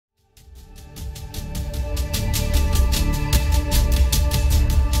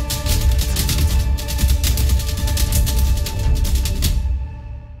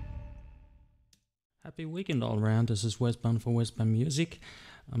Happy weekend all around. This is Westbound for Westbound Music.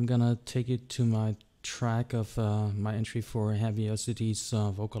 I'm gonna take you to my track of my entry for Heavy OCD's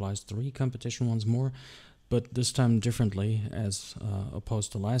Vocalize 3 competition once more, but this time differently as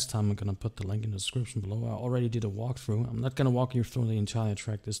opposed to last time. I'm gonna put the link in the description below. I already did a walkthrough. I'm not gonna walk you through the entire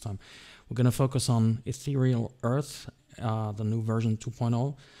track this time. We're gonna focus on Ethereal Earth, the new version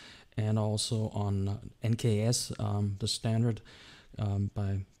 2.0, and also on NKS, the standard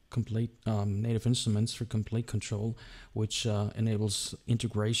by Native Instruments for Complete Control, which enables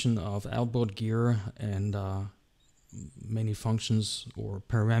integration of outboard gear and many functions or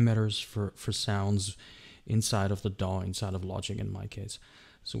parameters for sounds inside of the DAW, inside of Logic in my case.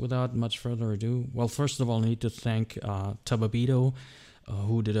 So without much further ado, well, first of all, I need to thank Tababito,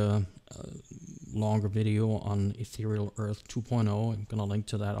 who did a longer video on Ethereal Earth 2.0. I'm gonna link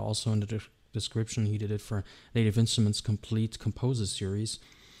to that also in the description. He did it for Native Instruments Complete Composer series.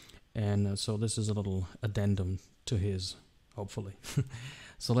 And so this is a little addendum to his, hopefully.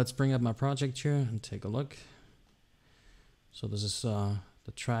 So let's bring up my project here and take a look. So this is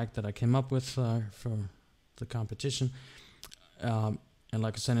the track that I came up with for the competition. And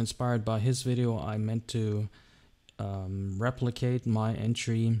like I said, inspired by his video, I meant to replicate my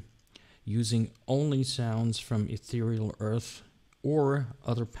entry using only sounds from Ethereal Earth or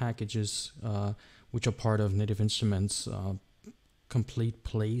other packages which are part of Native Instruments Complete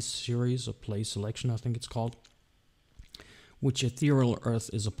Play series, or Play Selection I think it's called, which Ethereal Earth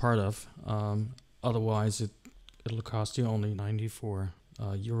is a part of. Otherwise it'll cost you only 94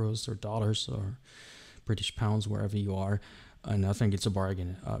 euros or dollars or British pounds, wherever you are, and I think it's a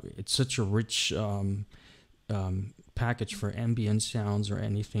bargain. It's such a rich package for ambient sounds or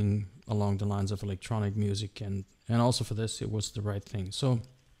anything along the lines of electronic music, and also for this it was the right thing. So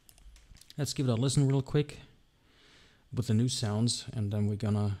let's give it a listen real quick with the new sounds, and then we're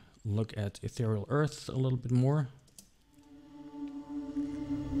gonna look at Ethereal Earth a little bit more.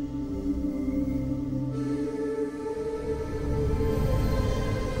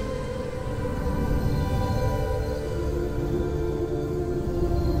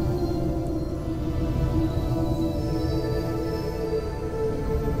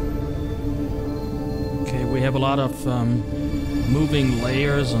 Okay, we have a lot of moving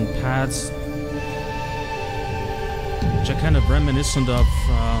layers and pads, which are kind of reminiscent of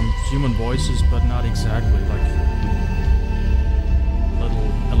human voices, but not exactly, like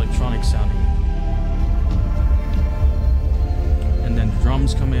little electronic sounding. And then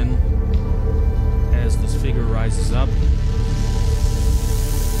drums come in as this figure rises up, and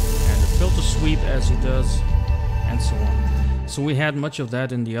the filter sweep as he does, and so on. So we had much of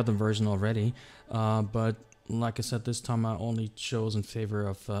that in the other version already, but like I said, this time I only chose in favor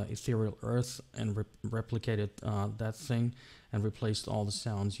of Ethereal Earth and replicated that thing and replaced all the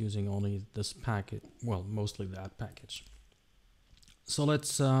sounds using only this package, well, mostly that package. So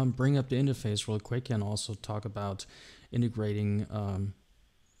let's bring up the interface real quick and also talk about integrating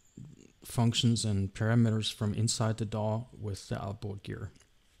functions and parameters from inside the DAW with the outboard gear.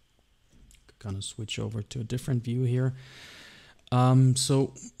 Gonna switch over to a different view here.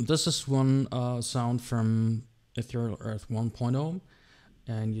 So this is one sound from Ethereal Earth 1.0,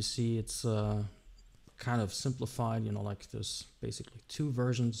 and you see it's kind of simplified, you know, like there's basically two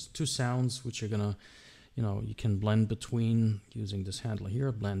versions, two sounds, which you're gonna, you know, you can blend between using this handle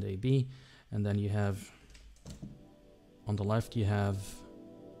here, blend AB, and then you have, on the left you have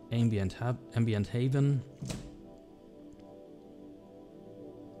ambient haven,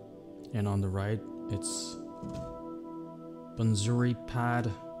 and on the right it's Banzuri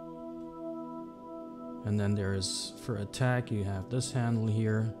pad, and then there's, for attack, you have this handle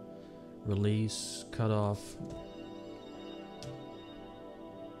here, release, cutoff.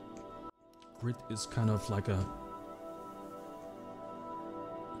 Grid is kind of like a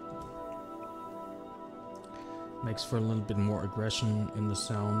makes for a little bit more aggression in the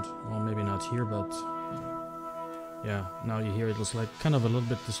sound. Well, maybe not here, but yeah, now you hear it. It's like kind of a little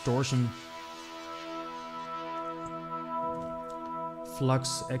bit distortion.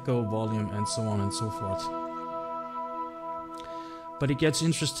 Flux, echo, volume, and so on and so forth. But it gets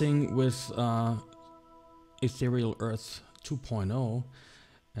interesting with Ethereal Earth 2.0,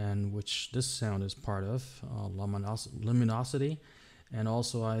 and which this sound is part of, luminosity. And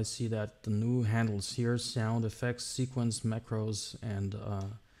also I see that the new handles here, sound effects, sequence, macros, and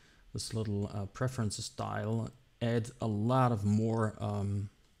this little preferences style, add a lot of more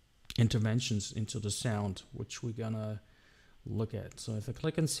interventions into the sound, which we're gonna look at. So if I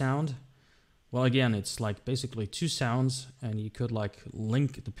click on sound, well, again, it's like basically two sounds, and you could like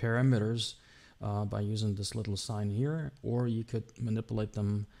link the parameters by using this little sign here, or you could manipulate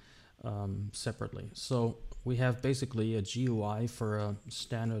them separately. So we have basically a GUI for a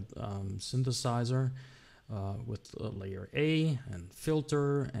standard synthesizer with layer A and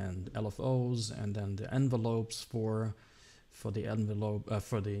filter and LFOs, and then the envelopes for the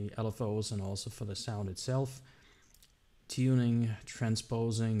LFOs and also for the sound itself. Tuning,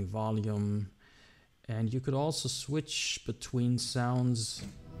 transposing, volume, and you could also switch between sounds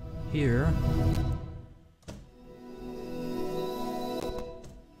here.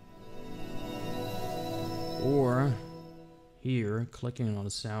 Or here, clicking on a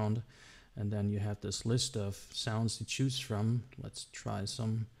sound, and then you have this list of sounds to choose from. Let's try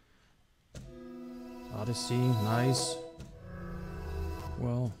some Odyssey, nice.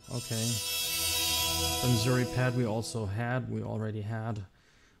 Well, okay. The Missouri pad we already had.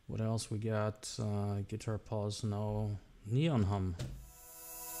 What else we got? Guitar pause, no. Neon hum.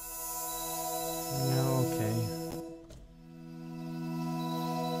 Yeah, okay.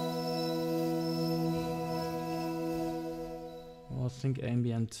 Well, I think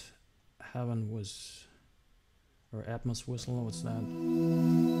ambient heaven was, or Atmos whistle, what's that?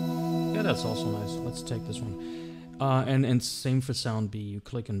 Yeah, that's also nice. Let's take this one. And same for sound B. You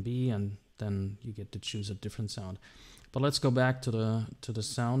click on B and then you get to choose a different sound. But let's go back to the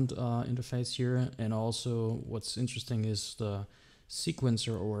sound interface here. And also what's interesting is the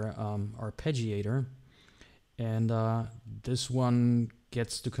sequencer or arpeggiator. And this one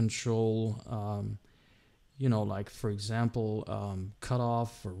gets to control, you know, like for example,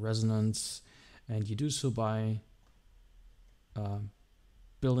 cutoff or resonance. And you do so by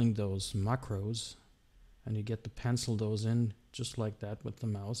building those macros. And you get to pencil those in just like that with the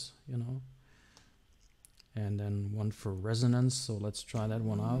mouse, you know. And then one for resonance, so let's try that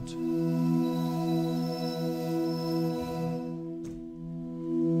one out.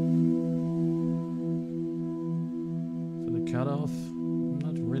 For the cutoff, I'm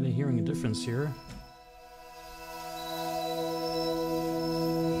not really hearing a difference here.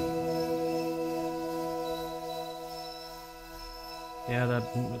 Yeah,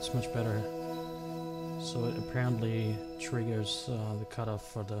 that's much better. So it apparently triggers the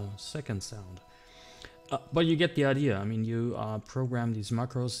cutoff for the second sound. But you get the idea. I mean, you program these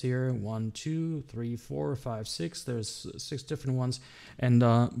macros here. 1, 2, 3, 4, 5, 6. There's 6 different ones. And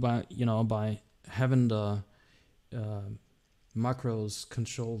by having the macros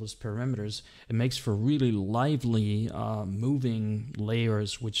control those parameters, it makes for really lively moving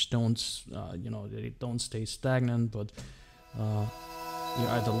layers, which don't, they don't stay stagnant, but you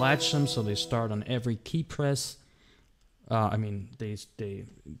either latch them so they start on every key press.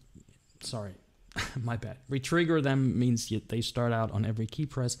 Sorry, my bad. Retrigger them means they start out on every key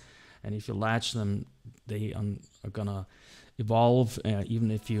press, and if you latch them, they are gonna evolve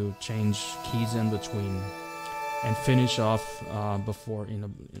even if you change keys in between and finish off before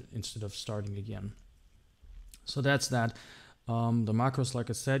instead of starting again. So that's that. The macros, like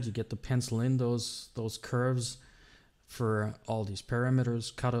I said, you get to pencil in those curves for all these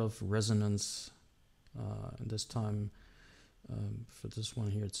parameters, cutoff, resonance, and this time for this one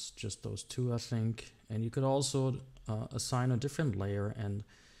here it's just those 2, I think. And you could also assign a different layer and,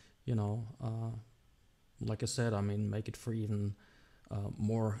 like I said, I mean, make it for even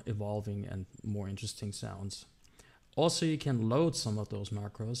more evolving and more interesting sounds. Also, you can load some of those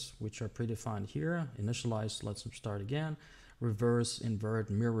macros, which are predefined here. Initialize, let's them start again. Reverse,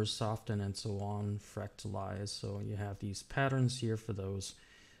 invert, mirror, soften, and so on, fractalize. So you have these patterns here for those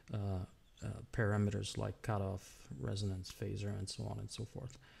parameters like cutoff, resonance, phaser, and so on and so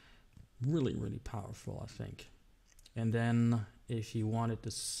forth. Really, really powerful, I think. And then if you wanted to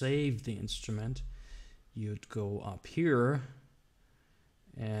save the instrument, you'd go up here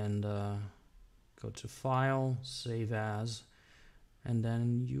and go to File, Save As, and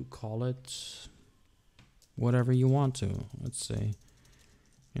then you call it whatever you want to. Let's say,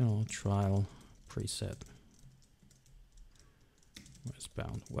 trial preset,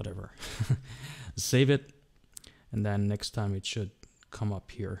 westbound, whatever. Save it, and then next time it should come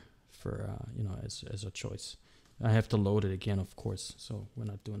up here for as a choice. I have to load it again, of course, so we're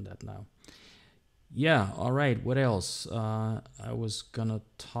not doing that now. Yeah, all right, what else? I was gonna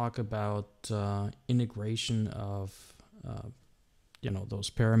talk about integration of those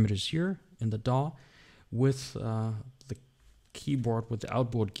parameters here in the DAW with the keyboard with the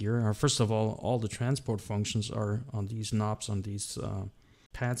outboard gear. First of all the transport functions are on these knobs, on these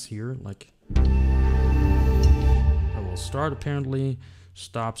pads here. Like, I will start apparently,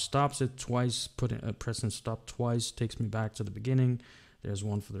 stops it twice, pressing stop twice takes me back to the beginning. There's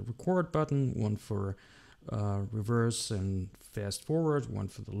one for the record button, one for reverse and fast forward, one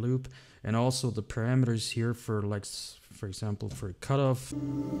for the loop, and also the parameters here for, like, for example, for cutoff.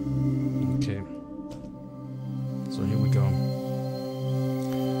 Okay, so here we go.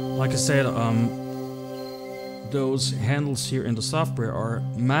 Like I said, those handles here in the software are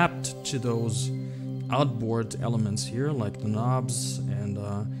mapped to those outboard elements here, like the knobs, and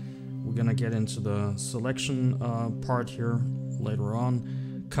we're gonna get into the selection part here later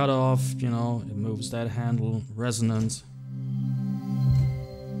on. Cutoff, you know, it moves that handle. Resonance.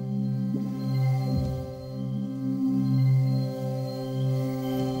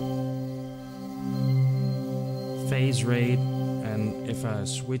 Phase rate. And if I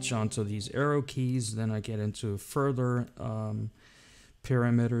switch onto these arrow keys, then I get into further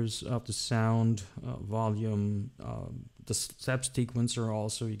parameters of the sound, volume, the step sequencer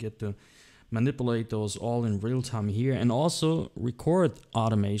also. You get to manipulate those all in real time here, and also record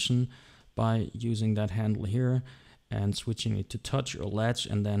automation by using that handle here and switching it to touch or latch.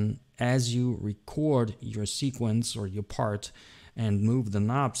 And then as you record your sequence or your part and move the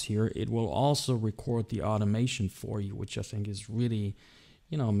knobs here, it will also record the automation for you, which I think is really,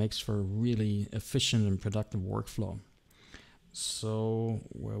 you know, makes for a really efficient and productive workflow. So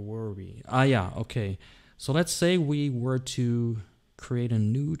where were we? Ah, yeah, okay. So let's say we were to create a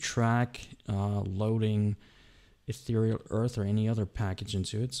new track loading Ethereal Earth or any other package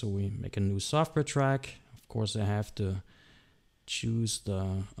into it. So we make a new software track. Of course, I have to choose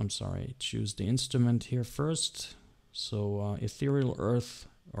the, choose the instrument here first. So Ethereal Earth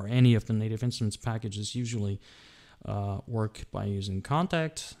or any of the Native Instruments packages usually work by using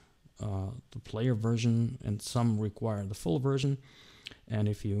Contact, the player version, and some require the full version. And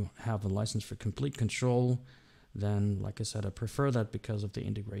if you have a license for Complete Control, then, like I said, I prefer that because of the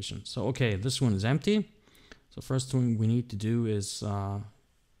integration. So, okay, this one is empty. So first thing we need to do is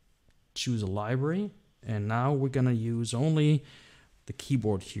choose a library. And now we're going to use only the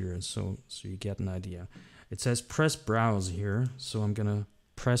keyboard here, so you get an idea. It says press browse here, so I'm going to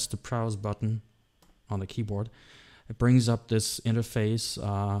press the browse button on the keyboard. It brings up this interface.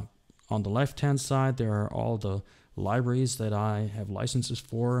 On the left-hand side, there are all the libraries that I have licenses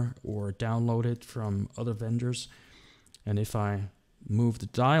for or downloaded from other vendors. And if I move the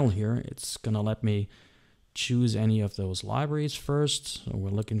dial here, it's going to let me choose any of those libraries first. So we're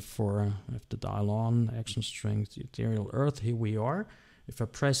looking for, I have the dial on, action strings, Ethereal Earth, here we are. If I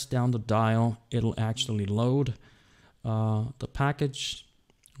press down the dial, it'll actually load the package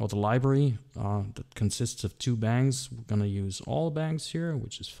or the library that consists of 2 banks. We're going to use all banks here,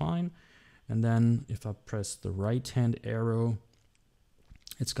 which is fine. And then if I press the right-hand arrow,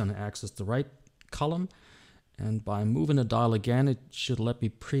 it's going to access the right column. And by moving the dial again, it should let me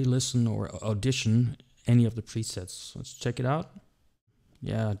pre-listen or audition any of the presets. Let's check it out.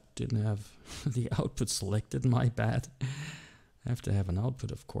 Yeah, I didn't have the output selected, my bad. I have to have an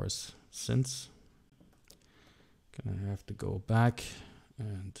output, of course, since. Gonna have to go back,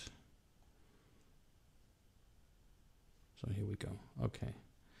 and so here we go. Okay.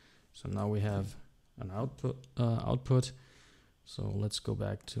 So now we have an output. So let's go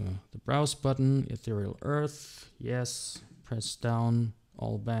back to the browse button, Ethereal Earth, yes, press down,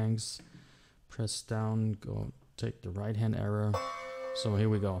 all banks, press down, go take the right-hand arrow. So here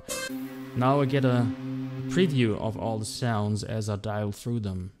we go. Now I get a preview of all the sounds as I dial through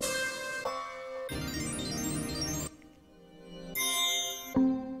them.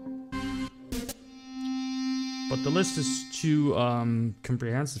 But the list is too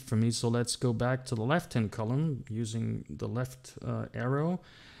comprehensive for me, so let's go back to the left-hand column using the left arrow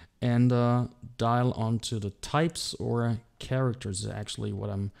and dial onto the types or characters is actually what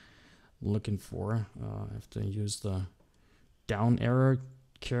I'm looking for. I have to use the down arrow,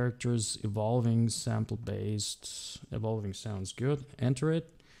 characters, evolving, sample-based, evolving sounds good, enter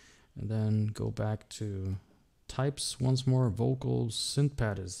it, and then go back to types once more, vocals,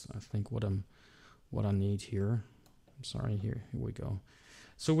 synthpad is I think what I need here. I'm sorry, here we go.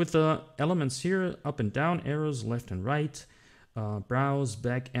 So with the elements here, up and down arrows, left and right, browse,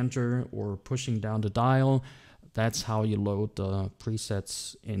 back, enter, or pushing down the dial, that's how you load the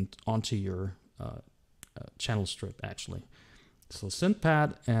presets onto your channel strip actually. So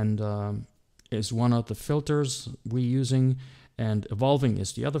synthpad and is one of the filters we're using, and evolving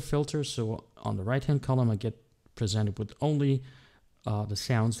is the other filter. So on the right hand column I get presented with only the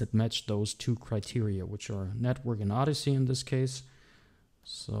sounds that match those 2 criteria, which are Network and Odyssey in this case.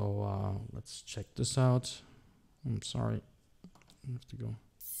 So let's check this out. I'm sorry, I have to go.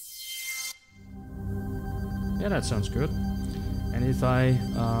 Yeah, that sounds good. And if I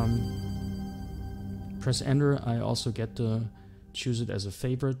press enter, I also get the choose it as a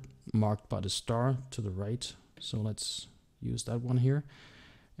favorite, marked by the star to the right. So let's use that one here.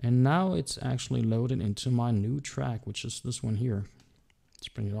 And now it's actually loaded into my new track, which is this one here. Let's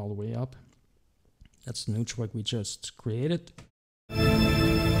bring it all the way up. That's the new track we just created.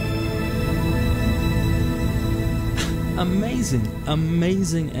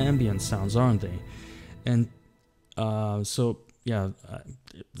 Amazing ambient sounds, aren't they? And so yeah,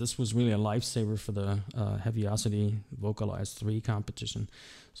 this was really a lifesaver for the Heaviosity Vocalize 3 competition.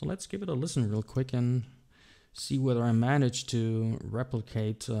 So let's give it a listen real quick and see whether I managed to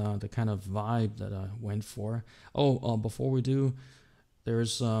replicate the kind of vibe that I went for. Before we do,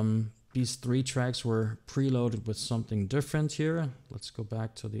 there's these 3 tracks were preloaded with something different here. Let's go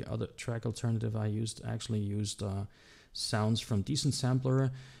back to the other track alternative I used. I actually used sounds from Decent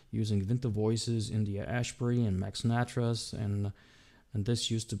Sampler, using Winter Voices, India Ashbury, and Max Natras, and this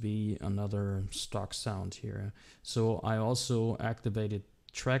used to be another stock sound here. So I also activated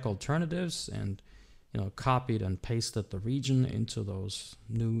track alternatives and copied and pasted the region into those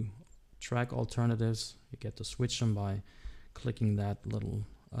new track alternatives. You get to switch them by clicking that little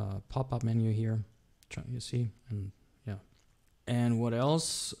pop-up menu here. You see, and yeah. And what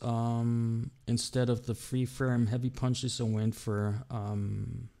else? Instead of the free-form heavy punches, I went for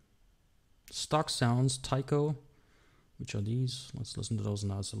stock sounds, taiko, which are these. Let's listen to those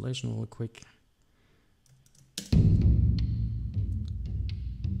in isolation real quick.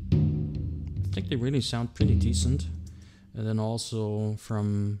 I think they really sound pretty decent. And then also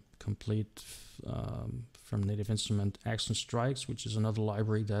from KOMPLETE, from Native Instrument Action Strikes, which is another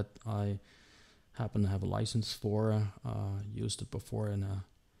library that I happen to have a license for. Used it before in a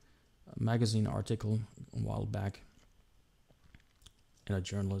magazine article a while back. And a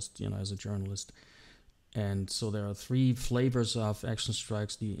journalist, as a journalist. And so there are 3 flavors of Action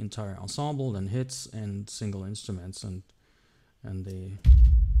Strikes: the entire ensemble, then hits, and single instruments. And they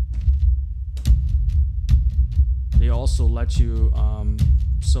also let you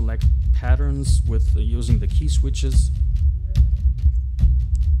select patterns with using the key switches.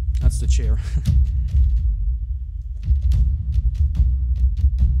 That's the chair.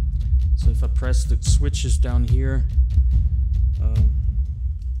 So if I press the switches down here,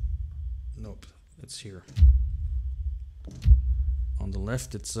 nope, it's here. On the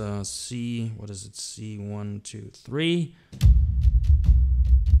left, it's C. What is it? C1, 2, 3.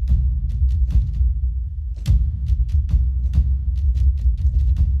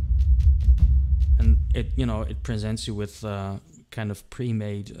 And it presents you with kind of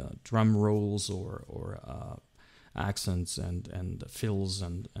pre-made drum rolls or accents and fills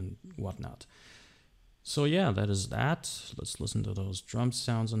and whatnot. So yeah, that is that. Let's listen to those drum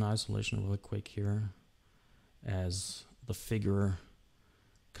sounds in isolation really quick here, as the figure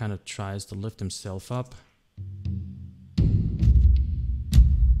kind of tries to lift himself up.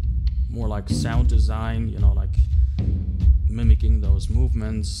 More like sound design, like mimicking those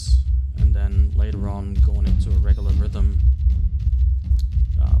movements, and then later on going into a regular rhythm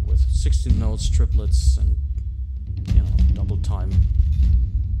with 16 notes, triplets, and double time.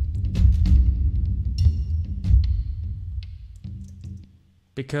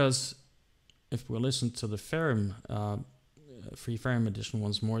 Because if we listen to the free Ferrum edition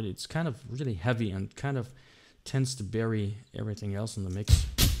once more, it's kind of really heavy and kind of tends to bury everything else in the mix.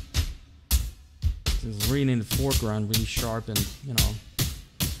 It's really in the foreground, really sharp, and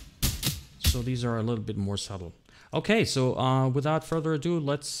so these are a little bit more subtle. Okay, so without further ado,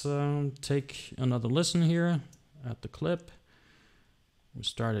 let's take another listen here at the clip. We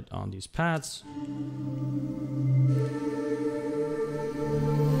started on these pads.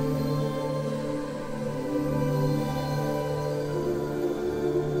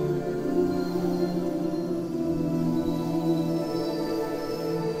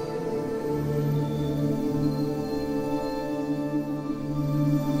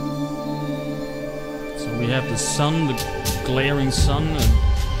 We have the sun, the glaring sun, and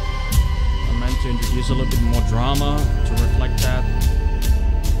I meant to introduce a little bit more drama to reflect that.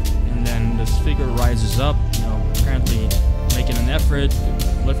 And then this figure rises up, apparently making an effort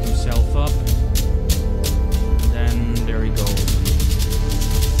to lift himself up. And then there he goes.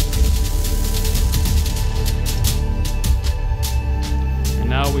 And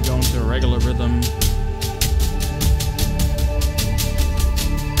now we go into a regular rhythm.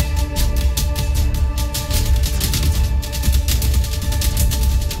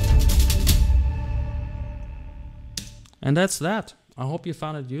 And that's that. I hope you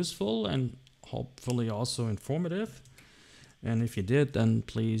found it useful and hopefully also informative. And if you did, then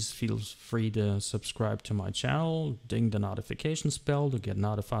please feel free to subscribe to my channel, ding the notifications bell to get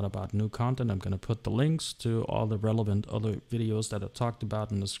notified about new content. I'm going to put the links to all the relevant other videos that I talked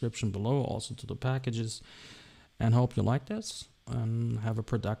about in the description below, also to the packages. And hope you like this, and have a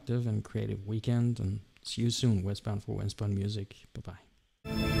productive and creative weekend, and see you soon. Westbound for Westbound Music. Bye-bye.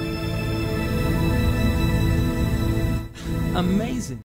 Amazing.